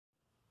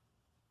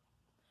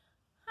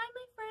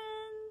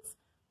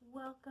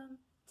welcome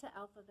to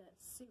Alphabet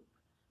Soup.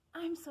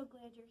 I'm so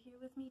glad you're here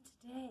with me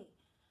today.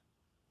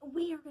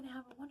 We are going to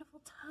have a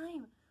wonderful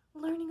time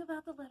learning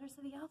about the letters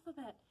of the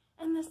alphabet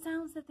and the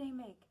sounds that they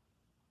make.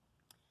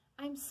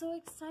 I'm so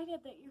excited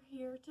that you're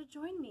here to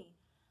join me.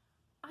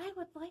 I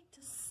would like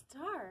to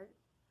start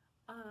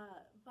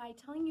by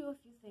telling you a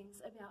few things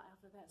about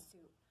Alphabet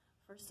Soup.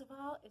 First of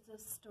all, it's a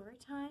story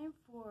time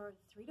for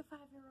 3 to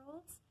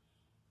 5-year-olds,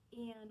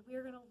 and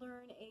we're going to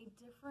learn a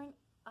different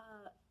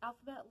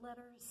alphabet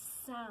letter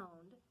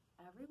sound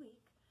every week.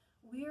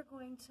 We are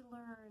going to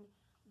learn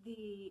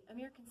the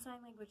American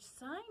Sign Language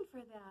sign for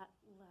that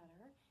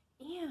letter,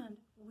 and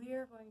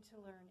we're going to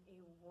learn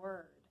a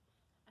word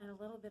and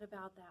a little bit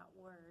about that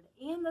word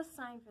and the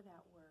sign for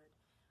that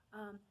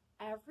word.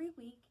 Every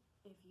week,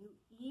 if you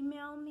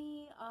email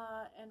me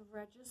and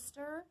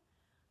register,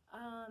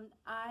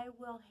 I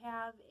will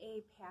have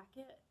a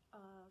packet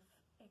of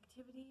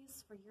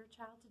activities for your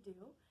child to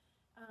do,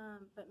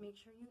 but make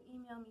sure you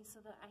email me so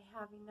that I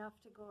have enough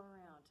to go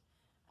around.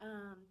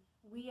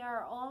 We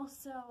are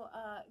also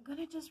going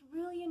to just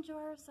really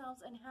enjoy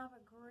ourselves and have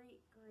a great,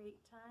 great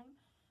time.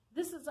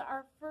 This is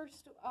our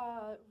first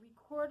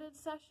recorded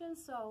session,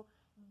 so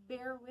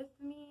bear with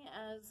me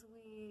as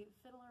we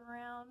fiddle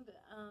around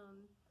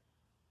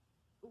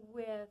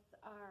with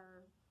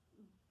our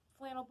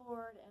flannel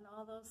board and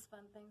all those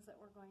fun things that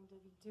we're going to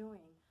be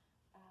doing.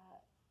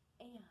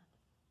 And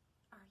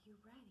are you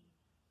ready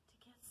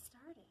to get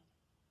started?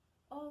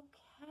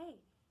 Okay,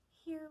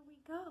 here we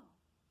go.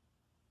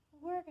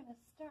 We're going to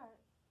start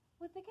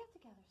with the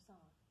get-together song.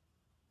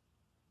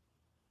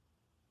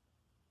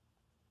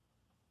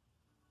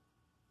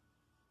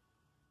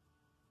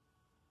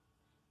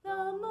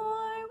 The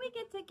more we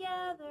get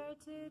together,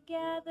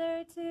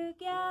 together,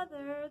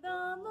 together,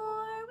 the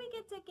more we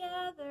get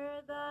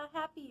together, the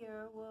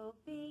happier we'll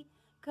be.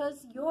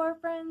 'Cause your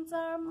friends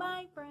are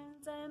my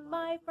friends and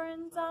my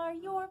friends are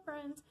your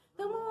friends.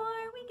 The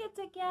more we get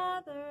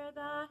together,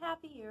 the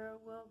happier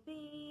we'll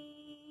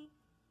be.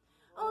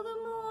 Oh, the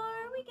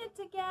more we get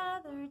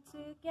together,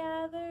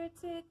 together,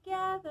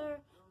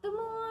 together, the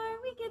more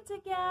we get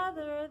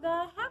together,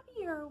 the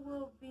happier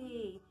we'll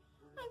be.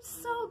 I'm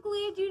so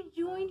glad you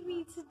joined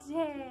me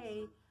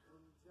today.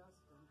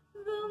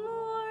 The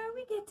more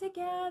we get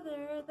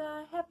together,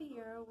 the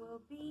happier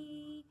we'll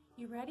be.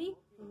 You ready?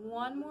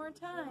 One more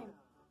time.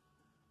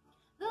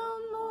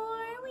 The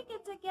more we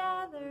get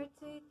together,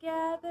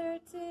 together,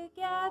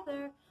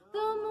 together,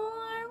 the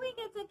more we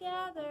get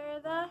together,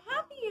 the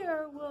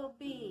happier we'll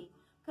be.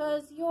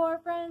 'Cause your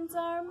friends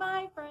are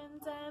my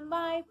friends and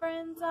my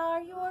friends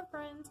are your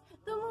friends.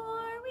 The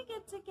more we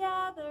get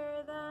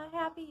together, the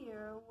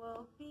happier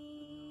we'll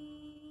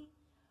be.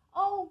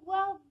 Oh,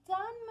 well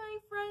done, my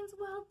friends.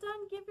 Well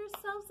done. Give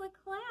yourselves a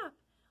clap.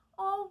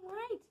 All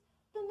right.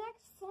 The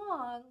next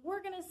song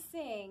we're going to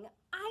sing,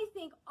 I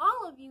think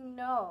all of you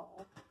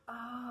know.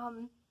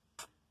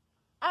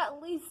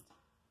 At least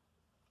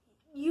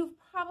you've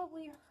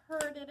probably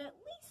heard it at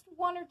least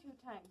 1 or 2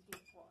 times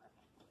before.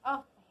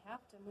 Oh, I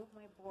have to move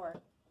my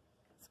board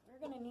because we're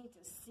going to need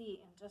to see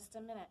in just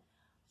a minute.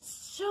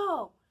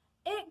 So,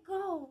 it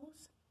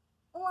goes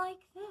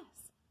like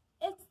this.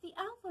 It's the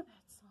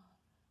alphabet song.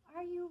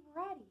 Are you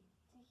ready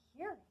to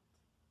hear it?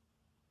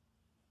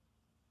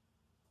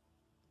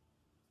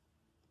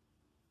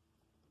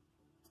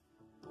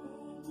 A,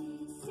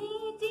 B,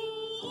 C, D,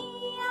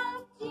 E,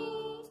 F, G,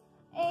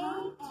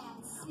 H,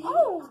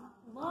 oh,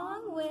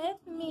 along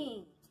with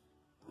me.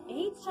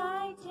 H,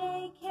 I,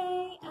 J,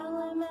 K, L,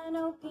 M, N,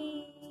 O,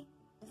 P.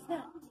 Is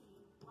that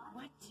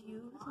what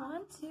you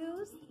want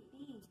to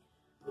see?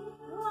 Q,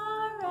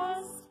 R,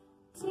 S,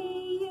 T,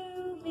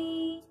 U,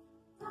 V,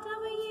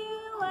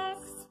 W,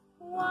 X,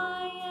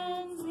 Y,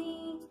 and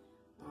Z.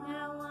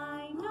 Now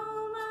I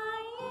know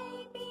my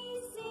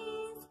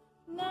ABCs.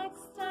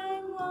 Next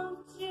time,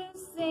 won't you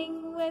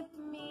sing with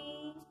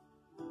me?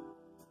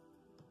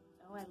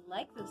 Oh, I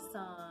like this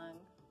song.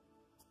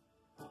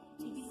 A,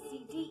 B,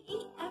 C, D,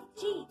 E, F,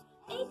 G,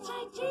 H,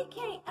 I, J,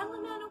 K, L,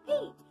 M, N, O,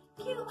 P,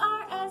 Q,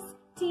 R, S,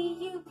 T,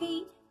 U,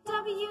 V,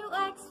 W,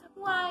 X,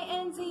 Y,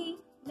 and Z.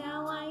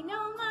 Now I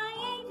know my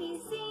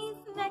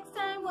ABCs. Next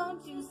time,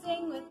 won't you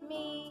sing with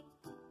me?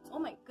 Oh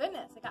my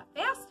goodness, it got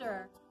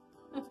faster.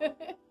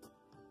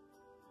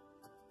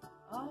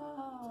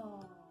 Oh.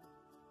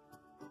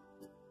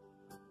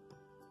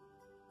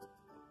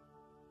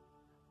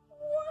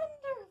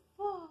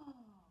 Wonderful.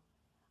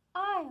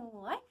 I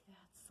like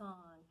that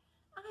song.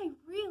 I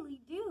really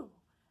do.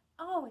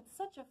 Oh, it's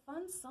such a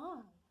fun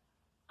song.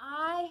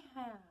 I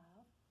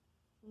have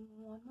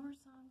one more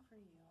song for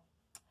you.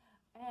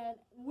 And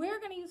we're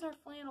going to use our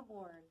flannel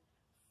board.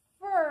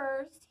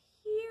 First,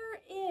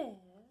 here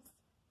is,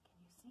 can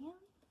you see him?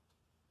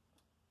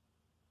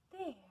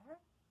 There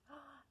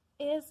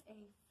is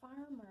a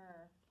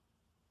farmer.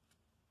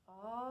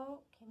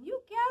 Oh, can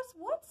you guess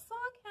what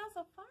song has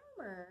a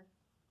farmer?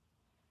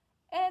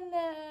 And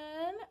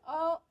then,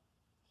 oh,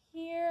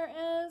 here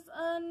is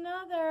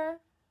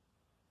another.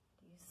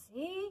 Do you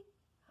see?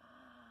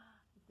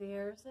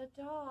 There's a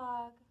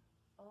dog.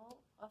 Oh,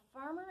 a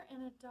farmer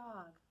and a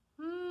dog.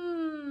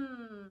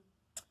 I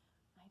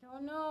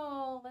don't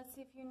know. Let's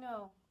see if you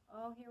know.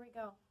 Oh, here we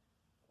go.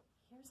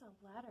 Here's a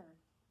letter.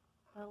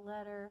 The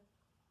letter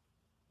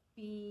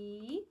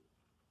B.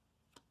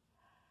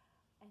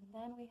 And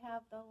then we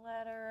have the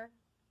letter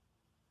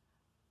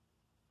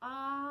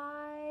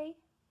I.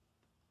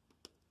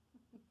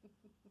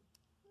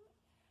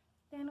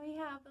 Then we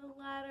have the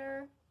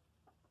letter,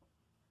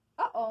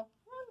 wrong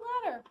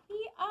letter,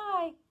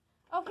 B-I.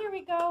 Oh, here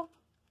we go.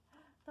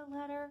 The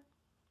letter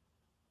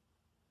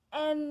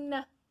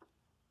N.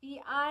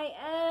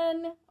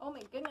 B-I-N. Oh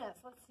my goodness,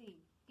 let's see.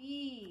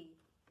 B-I-N.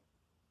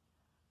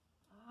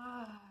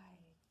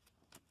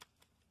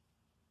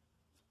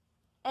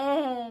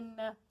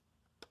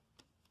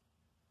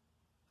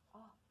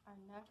 Oh, our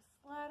next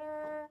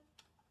letter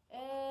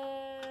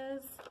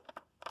is,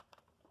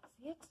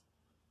 see it?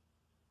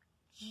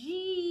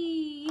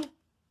 G.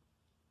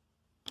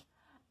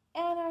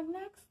 And our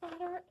next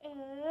letter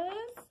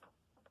is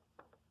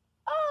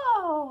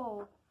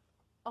O.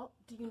 Oh,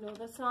 do you know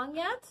the song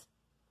yet?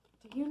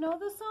 Do you know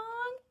the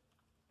song?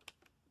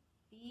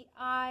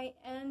 B-I-N-G-O.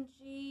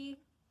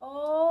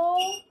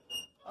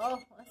 Oh,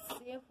 let's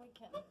see if we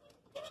can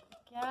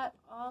get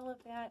all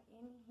of that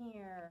in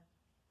here.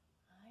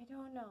 I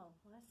don't know.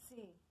 Let's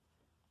see.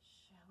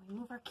 Shall we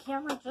move our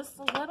camera just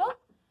a little?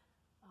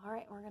 All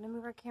right, we're going to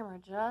move our camera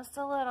just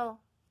a little.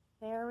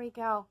 There we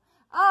go.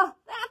 Oh,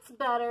 that's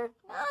better.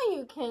 Now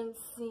you can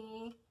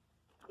see.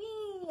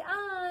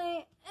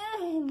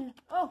 B-I-N.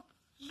 Oh,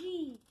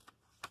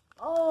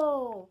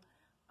 G-O.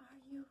 Are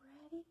you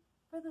ready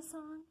for the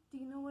song? Do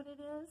you know what it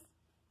is?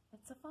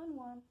 It's a fun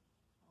one.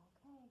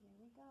 Okay, here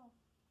we go.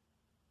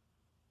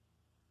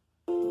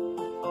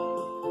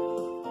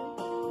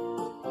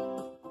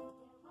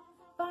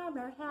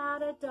 Farmer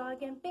had a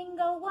dog and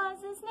Bingo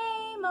was his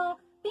name. Oh,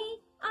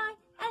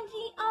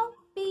 B-I-N-G-O,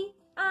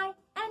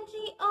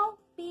 B-I-N-G-O,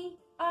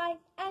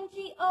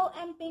 B-I-N-G-O,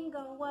 and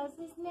Bingo was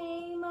his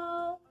name.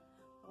 Oh,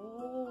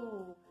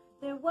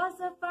 there was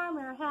a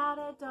farmer had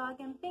a dog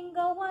and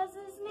Bingo was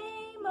his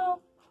name.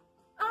 Oh,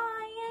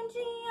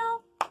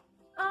 I-N-G-O,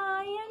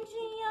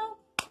 I-N-G-O,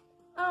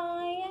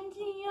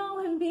 I-N-G-O,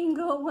 and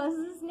Bingo was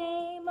his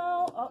name.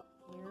 Oh,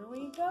 here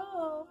we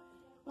go.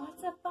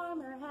 Once a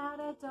farmer had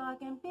a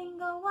dog and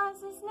Bingo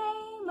was his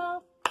name.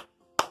 Oh,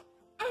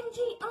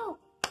 N-G-O,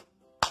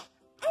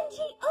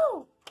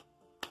 N-G-O,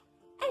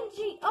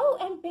 N-G-O,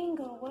 and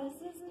Bingo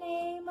was his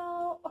name.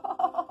 Oh,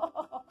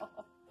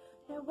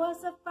 there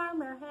was a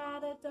farmer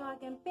had a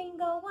dog and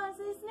Bingo was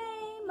his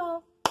name.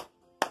 Oh,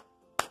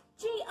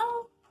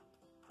 G-O,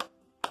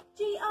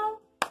 G-O,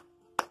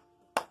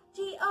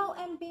 G-O,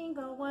 and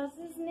Bingo was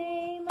his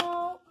name.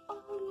 Oh,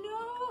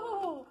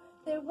 no.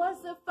 There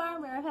was a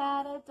farmer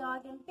had a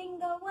dog and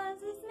Bingo was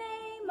his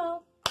name.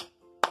 Oh,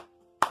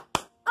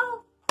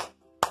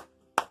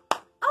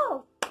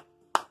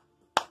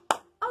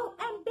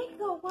 and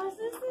Bingo was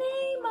his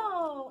name.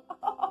 Oh,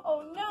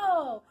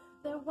 no.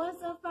 There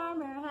was a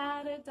farmer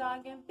had a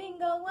dog and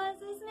Bingo was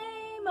his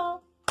name.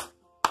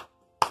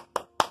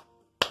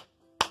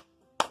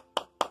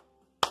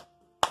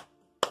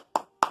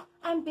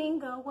 And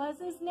Bingo was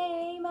his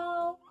name.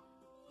 Oh,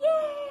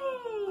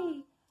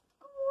 yay!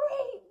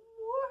 Great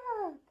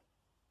work!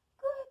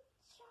 Good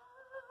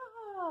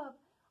job!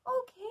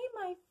 Okay,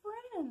 my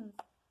friends.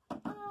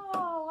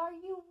 Oh, are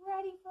you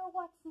ready for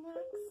what's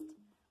next?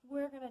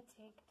 We're going to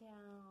take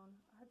down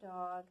our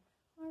dog.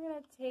 We're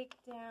going to take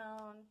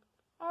down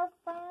our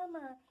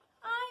farmer.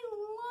 I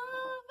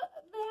love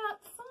that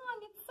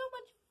song. It's so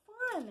much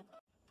fun.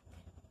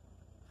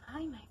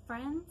 Hi, my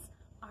friends.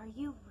 Are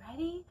you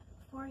ready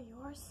for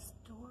your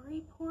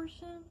story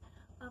portion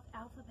of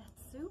Alphabet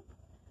Soup?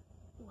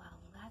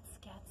 Well, let's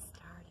get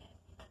started.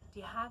 Do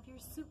you have your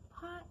soup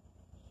pot?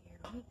 Here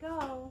we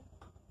go.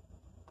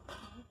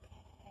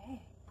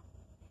 Okay.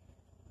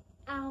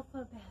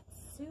 Alphabet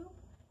soup,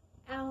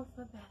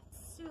 alphabet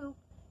soup,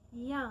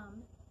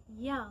 yum,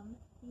 yum,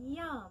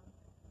 yum.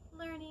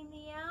 Learning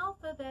the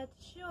alphabet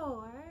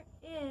sure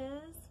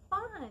is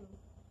fun.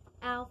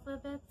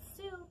 Alphabet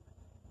soup,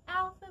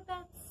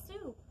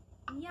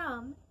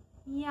 yum,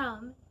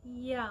 yum,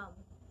 yum.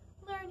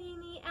 Learning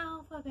the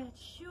alphabet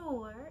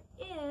sure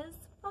is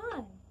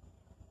fun.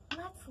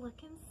 Let's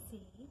look and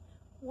see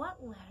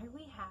what letter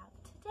we have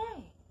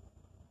today.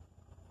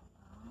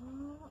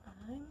 Oh,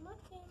 I'm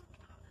looking.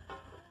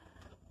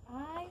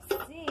 I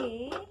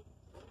see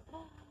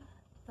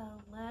the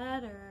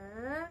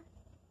letter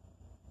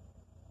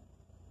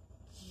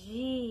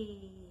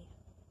G.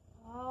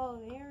 Oh,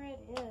 there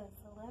it is,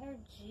 the letter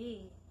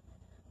G.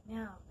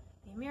 Now,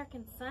 the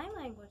American Sign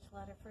Language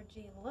letter for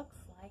G looks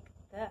like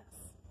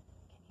this.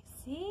 Can you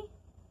see?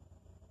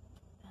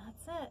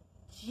 That's it,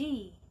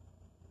 G.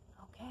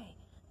 Okay,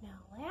 now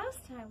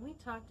last time we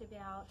talked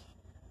about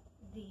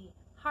the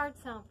hard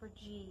sound for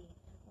G,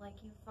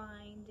 like you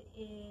find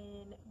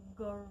in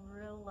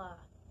gorilla.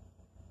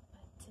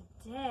 But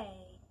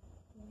today,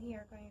 we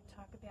are going to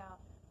talk about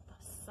the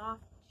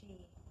soft G.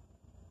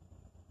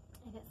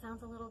 And it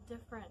sounds a little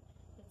different.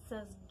 It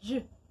says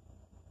J.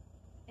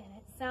 And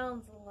it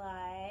sounds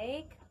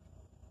like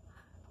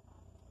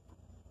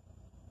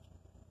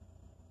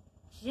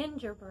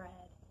gingerbread.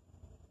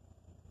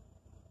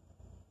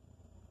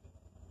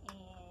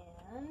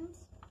 And,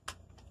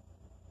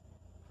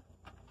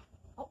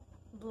 oh,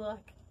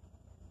 look,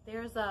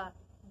 there's a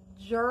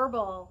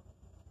gerbil.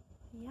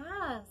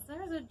 Yes,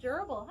 there's a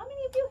gerbil. How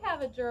many of you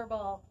have a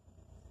gerbil?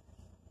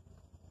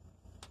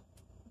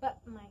 But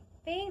my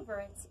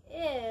favorite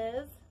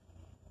is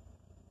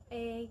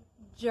a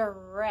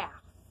giraffe.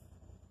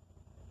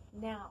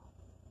 Now,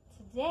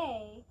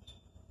 today,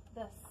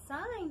 the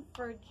sign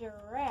for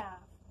giraffe,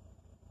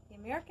 the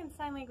American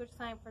Sign Language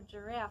sign for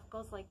giraffe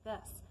goes like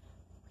this.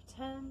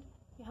 Pretend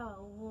you have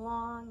a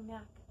long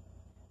neck.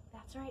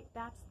 That's right,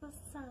 that's the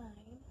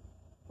sign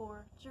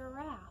for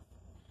giraffe.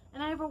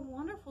 And I have a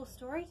wonderful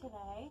story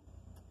today.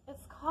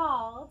 It's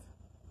called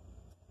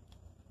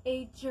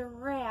A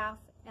Giraffe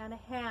and a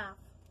Half.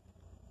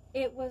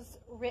 It was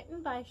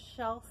written by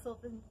Shel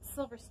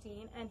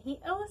Silverstein, and he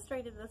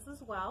illustrated this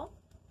as well.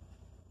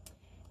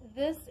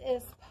 This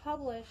is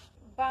published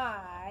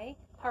by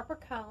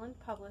HarperCollins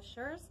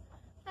Publishers,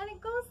 and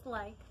it goes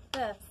like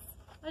this: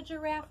 a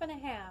giraffe and a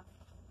half.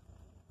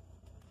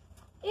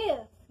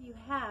 If you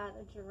had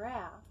a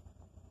giraffe,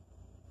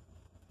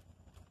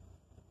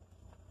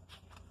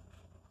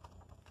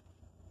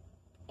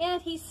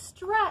 and he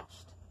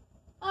stretched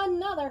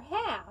another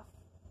half,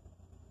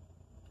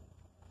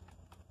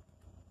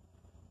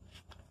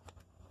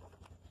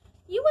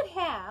 you would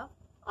have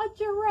a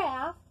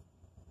giraffe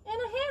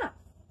and a half.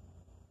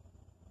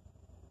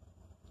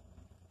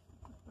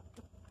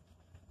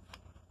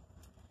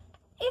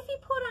 If you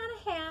put on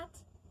a hat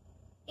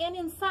and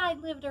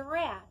inside lived a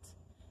rat,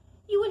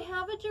 you would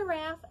have a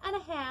giraffe and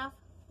a half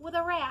with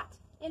a rat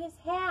in his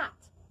hat.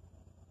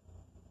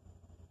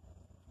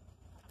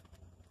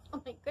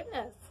 Oh my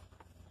goodness.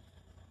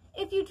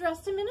 If you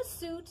dressed him in a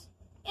suit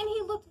and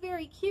he looked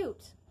very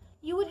cute,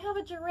 you would have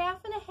a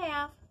giraffe and a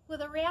half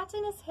with a rat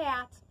in his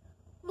hat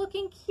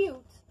looking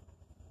cute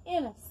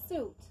in a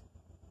suit.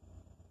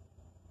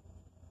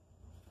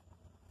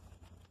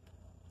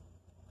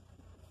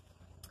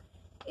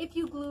 If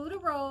you glued a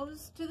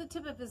rose to the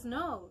tip of his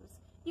nose,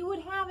 you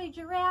would have a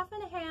giraffe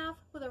and a half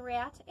with a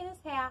rat in his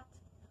hat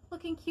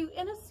looking cute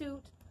in a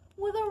suit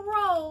with a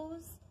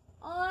rose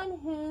on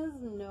his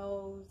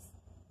nose.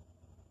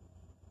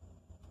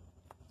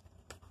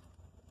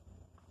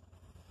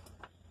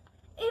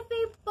 If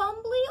a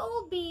bumbly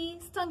old bee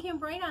stung him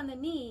right on the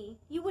knee,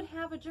 you would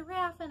have a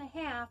giraffe and a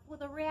half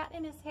with a rat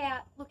in his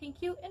hat looking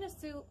cute in a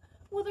suit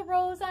with a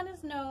rose on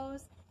his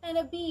nose and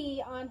a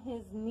bee on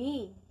his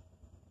knee.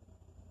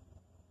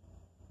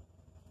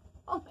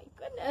 Oh my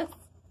goodness.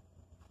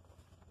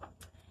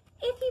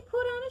 If he put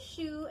on a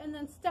shoe and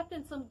then stepped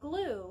in some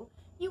glue,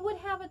 you would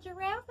have a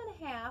giraffe and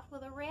a half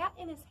with a rat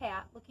in his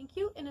hat looking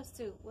cute in a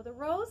suit with a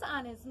rose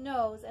on his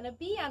nose and a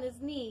bee on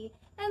his knee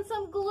and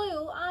some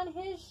glue on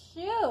his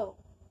shoe.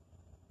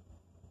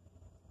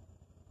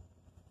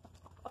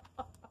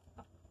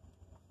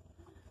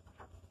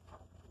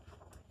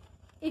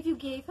 If you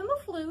gave him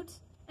a flute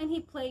and he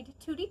played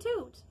tooty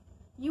toot,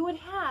 you would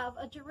have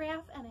a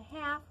giraffe and a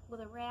half with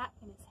a rat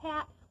in his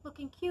hat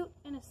looking cute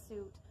in a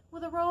suit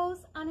with a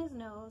rose on his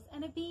nose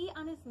and a bee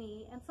on his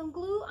knee and some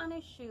glue on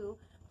his shoe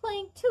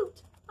playing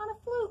toot on a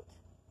flute.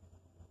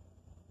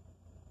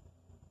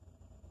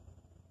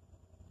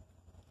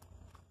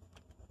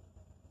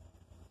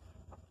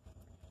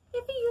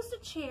 If he used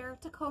a chair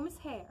to comb his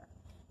hair,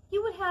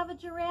 you would have a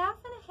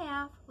giraffe and a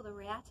half with a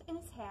rat in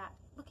his hat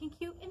looking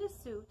cute in his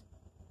suit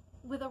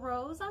with a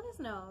rose on his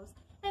nose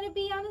and a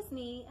bee on his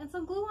knee and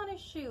some glue on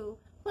his shoe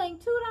playing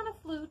toot on a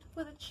flute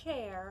with a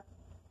chair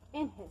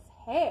in his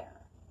hair.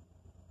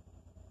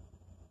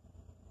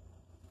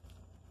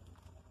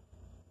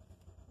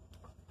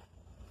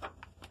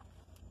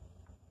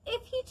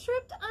 If he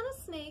tripped on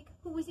a snake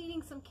who was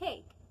eating some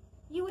cake,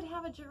 you would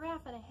have a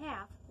giraffe and a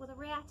half with a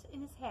rat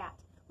in his hat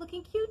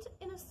looking cute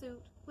in a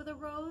suit with a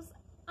rose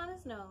on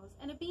his nose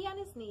and a bee on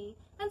his knee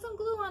and some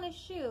glue on his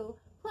shoe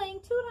playing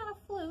toot on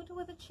a flute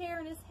with a chair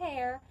in his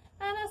hair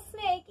and a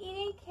snake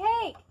eating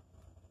cake.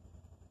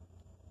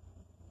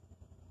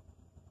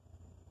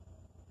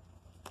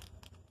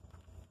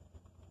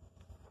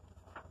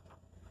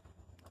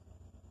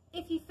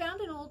 If you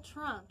found an old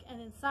trunk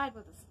and inside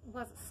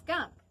was a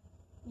skunk,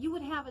 you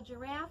would have a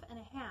giraffe and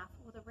a half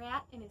with a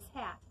rat in his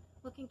hat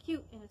looking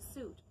cute in a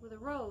suit with a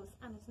rose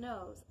on his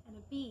nose and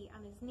a bee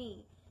on his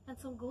knee and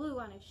some glue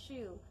on his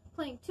shoe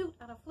playing toot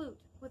on a flute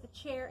with a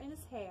chair in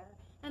his hair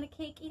and a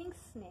cake-eating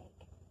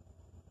snake.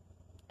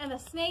 And a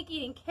snake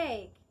eating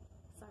cake,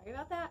 sorry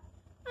about that,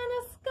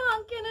 and a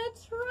skunk in a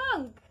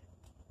trunk.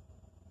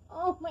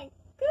 Oh my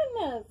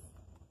goodness.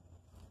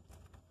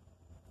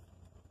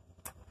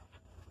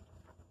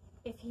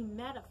 If he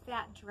met a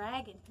fat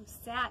dragon who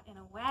sat in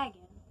a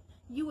wagon,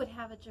 you would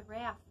have a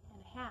giraffe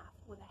and a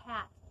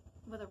half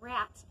with a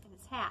rat in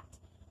his hat,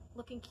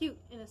 looking cute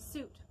in a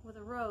suit with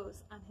a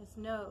rose on his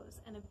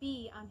nose and a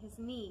bee on his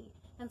knee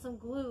and some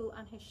glue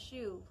on his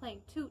shoe,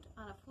 playing toot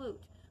on a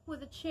flute,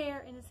 with a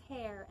chair in his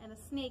hair and a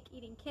snake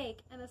eating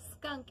cake and a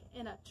skunk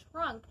in a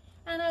trunk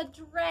and a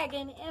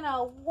dragon in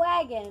a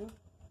wagon.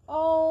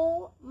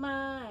 Oh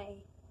my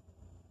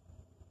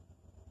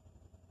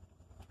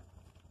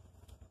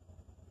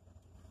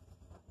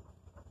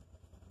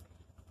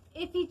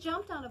If he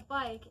jumped on a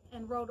bike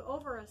and rode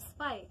over a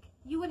spike,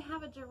 you would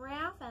have a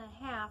giraffe and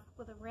a half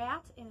with a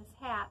rat in his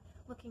hat,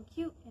 looking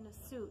cute in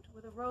a suit,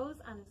 with a rose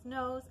on his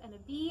nose and a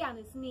bee on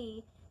his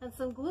knee, and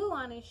some glue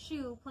on his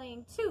shoe,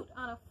 playing toot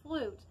on a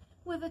flute,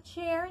 with a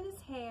chair in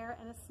his hair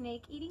and a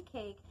snake eating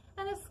cake,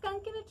 and a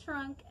skunk in a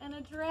trunk, and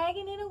a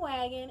dragon in a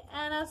wagon,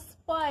 and a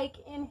spike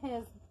in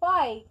his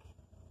bike.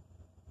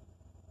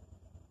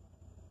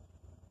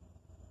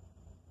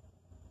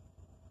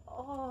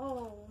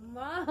 Oh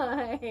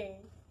my!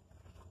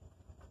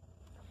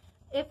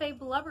 If a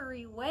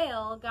blubbery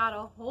whale got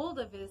a hold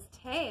of his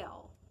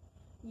tail,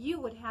 you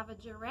would have a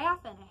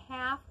giraffe and a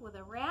half with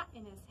a rat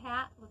in his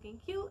hat, looking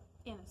cute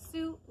in a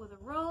suit, with a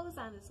rose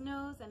on his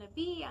nose and a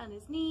bee on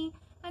his knee,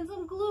 and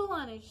some glue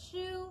on his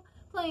shoe,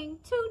 playing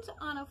toot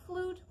on a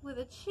flute, with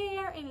a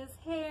chair in his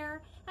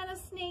hair, and a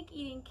snake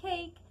eating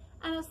cake,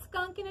 and a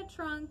skunk in a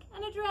trunk,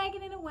 and a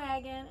dragon in a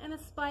wagon, and a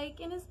spike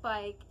in his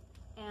bike,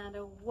 and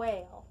a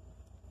whale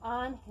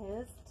on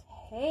his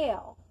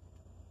tail.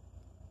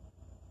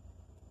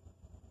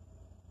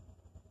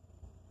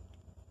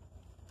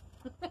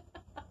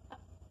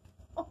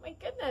 Oh my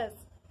goodness.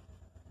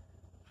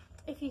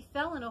 If he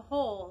fell in a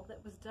hole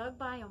that was dug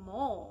by a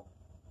mole,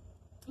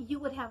 you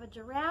would have a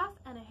giraffe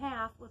and a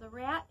half with a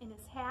rat in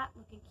his hat,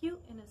 looking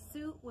cute in a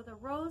suit, with a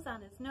rose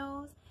on his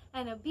nose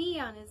and a bee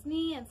on his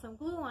knee and some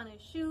glue on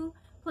his shoe,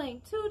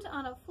 playing toot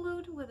on a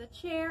flute, with a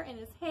chair in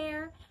his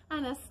hair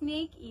and a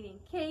snake eating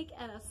cake,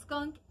 and a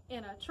skunk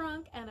in a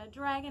trunk, and a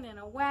dragon in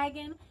a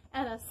wagon,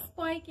 and a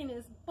spike in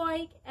his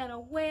bike, and a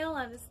whale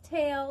on his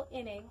tail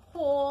in a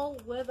hole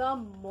with a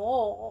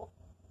mole.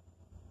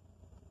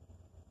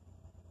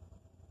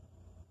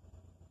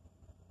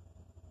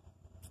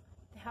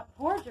 That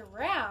poor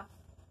giraffe.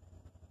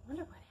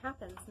 Wonder what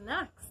happens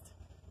next.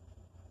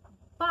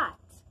 But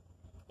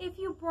if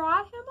you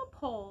brought him a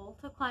pole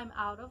to climb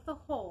out of the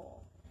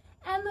hole,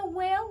 and the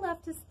whale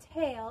left his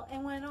tail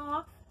and went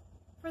off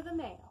for the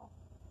mail,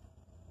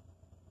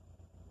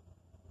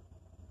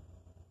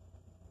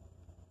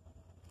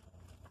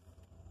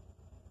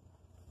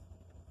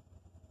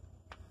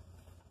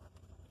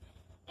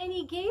 and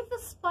he gave the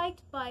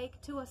spiked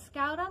bike to a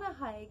scout on a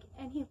hike,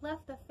 and he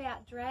left the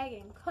fat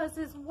dragon 'cause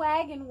his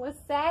wagon was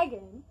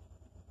sagging.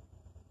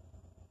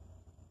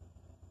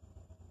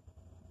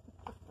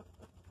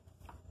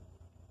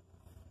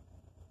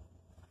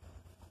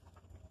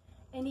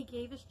 And he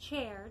gave his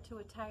chair to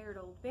a tired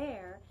old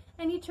bear,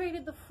 and he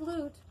traded the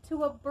flute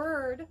to a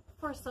bird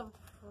for some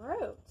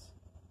fruit.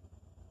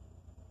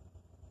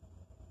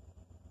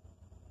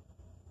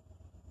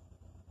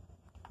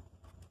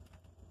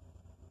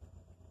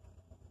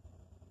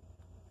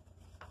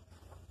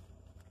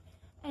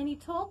 And he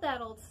told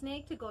that old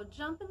snake to go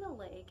jump in the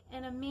lake,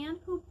 and a man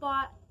who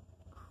bought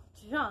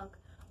junk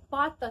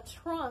bought the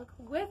trunk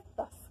with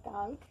the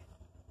skunk.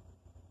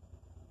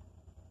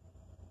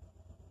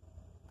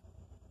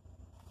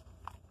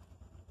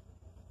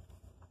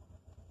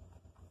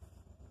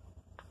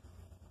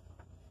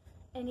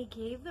 And he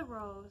gave the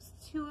rose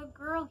to a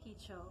girl he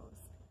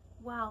chose,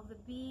 while the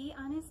bee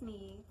on his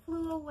knee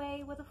flew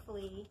away with a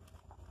flea.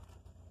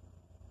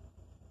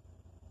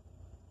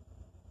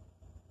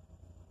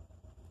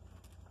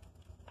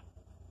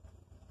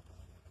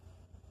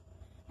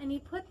 And he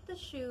put the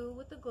shoe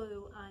with the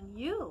glue on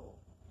you,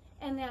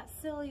 and that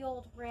silly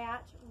old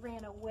rat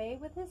ran away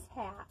with his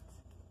hat.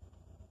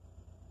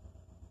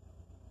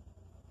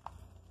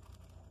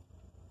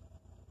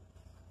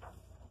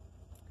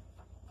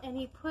 And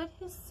he put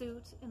his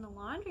suit in the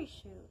laundry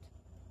chute,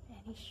 and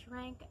he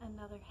shrank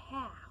another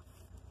half.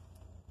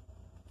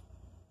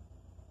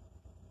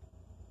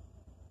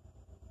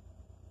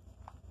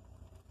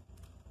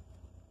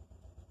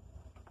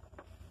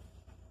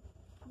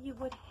 You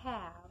would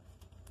have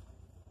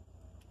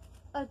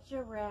a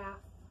giraffe.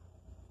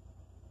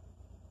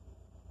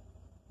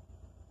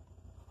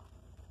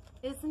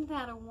 Isn't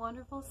that a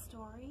wonderful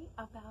story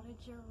about a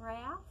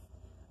giraffe?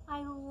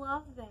 I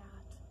love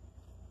that.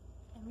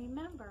 And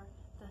remember,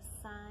 the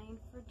sign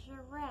for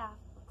giraffe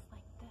looks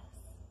like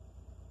this.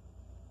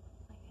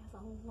 Like it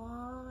has a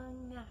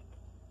long neck.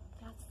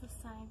 That's the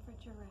sign for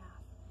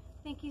giraffe.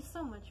 Thank you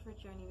so much for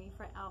joining me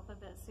for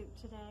Alphabet Soup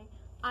today.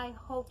 I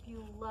hope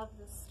you love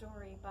this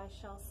story by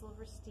Shel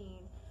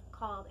Silverstein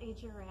called A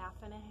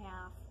Giraffe and a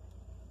Half.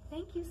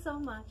 Thank you so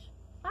much.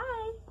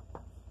 Bye.